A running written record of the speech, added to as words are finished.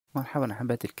مرحبا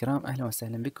أحبتي الكرام، أهلا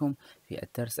وسهلا بكم في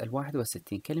الدرس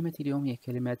 61. كلمة اليوم هي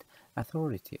كلمة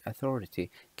authority.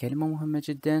 كلمة مهمة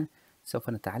جدا. سوف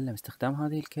نتعلم استخدام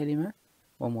هذه الكلمة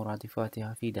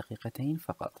ومرادفاتها في دقيقتين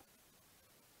فقط.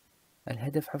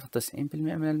 الهدف حفظ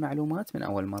 90% من المعلومات من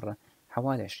أول مرة،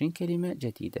 حوالي 20 كلمة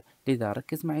جديدة، لذا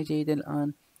ركز معي جيدا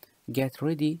الآن. Get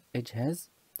ready، اجهز.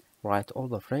 Write all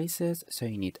the phrases, so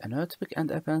you need a notebook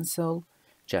and a pencil.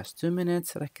 Just 2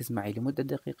 minutes، ركز معي لمدة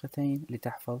دقيقتين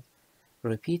لتحفظ.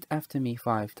 Repeat after me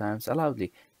 5 times loudly.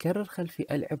 كرر خلفي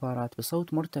العبارات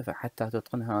بصوت مرتفع حتى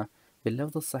تتقنها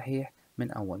باللفظ الصحيح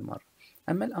من أول مرة.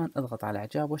 أما الآن اضغط على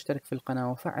إعجاب واشترك في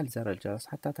القناة وفعل زر الجرس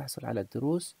حتى تحصل على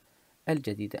الدروس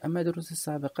الجديدة. أما الدروس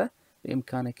السابقة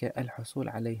بإمكانك الحصول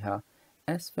عليها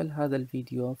أسفل هذا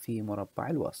الفيديو في مربع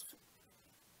الوصف.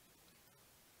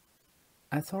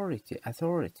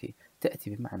 authority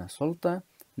تأتي بمعنى سلطة،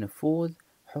 نفوذ،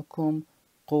 حكم،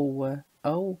 قوة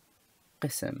أو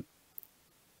قسم.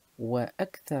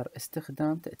 وأكثر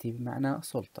استخدام تأتي بمعنى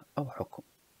سلطة أو حكم.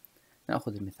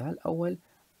 نأخذ المثال الأول.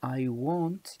 I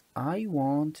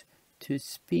want to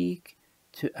speak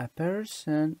to a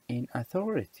person in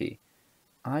authority.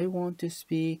 I want to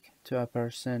speak to a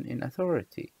person in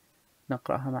authority.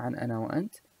 نقرأها معا أنا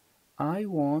وأنت. I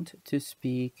want to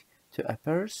speak to a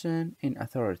person in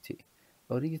authority.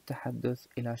 أريد التحدث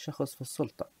إلى شخص في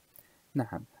السلطة.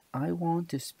 نعم. I want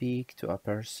to speak to a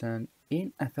person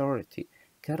in authority.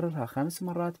 كررها 5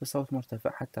 مرات بصوت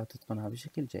مرتفع حتى تتقنها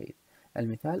بشكل جيد.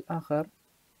 المثال الآخر.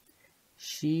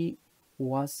 She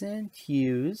wasn't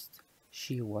used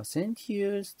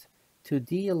to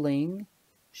dealing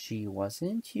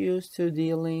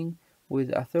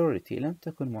with authority. لم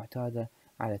تكن معتادة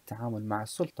على التعامل مع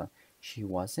السلطة. She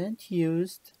wasn't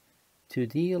used to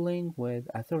dealing with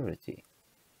authority.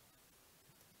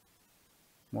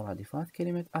 مرادفات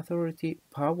كلمة authority.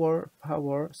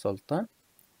 power سلطة،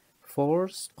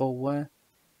 force قوة،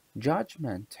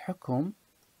 judgment حكم،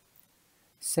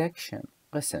 section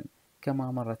قسم،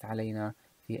 كما مرت علينا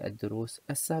في الدروس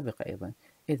السابقة أيضا.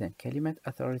 إذن كلمة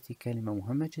authority كلمة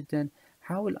مهمة جدا.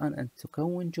 حاول الآن أن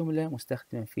تكون جملة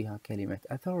مستخدما فيها كلمة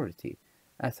authority.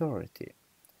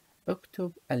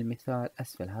 اكتب المثال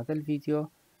أسفل هذا الفيديو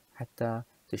حتى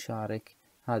تشارك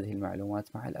هذه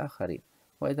المعلومات مع الآخرين.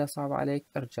 وإذا صعب عليك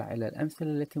ارجع إلى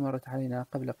الأمثلة التي مرت علينا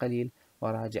قبل قليل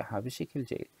وراجعها بشكل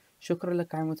جيد. شكرا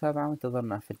لك على المتابعة،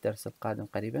 وانتظرنا في الدرس القادم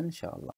قريبا إن شاء الله.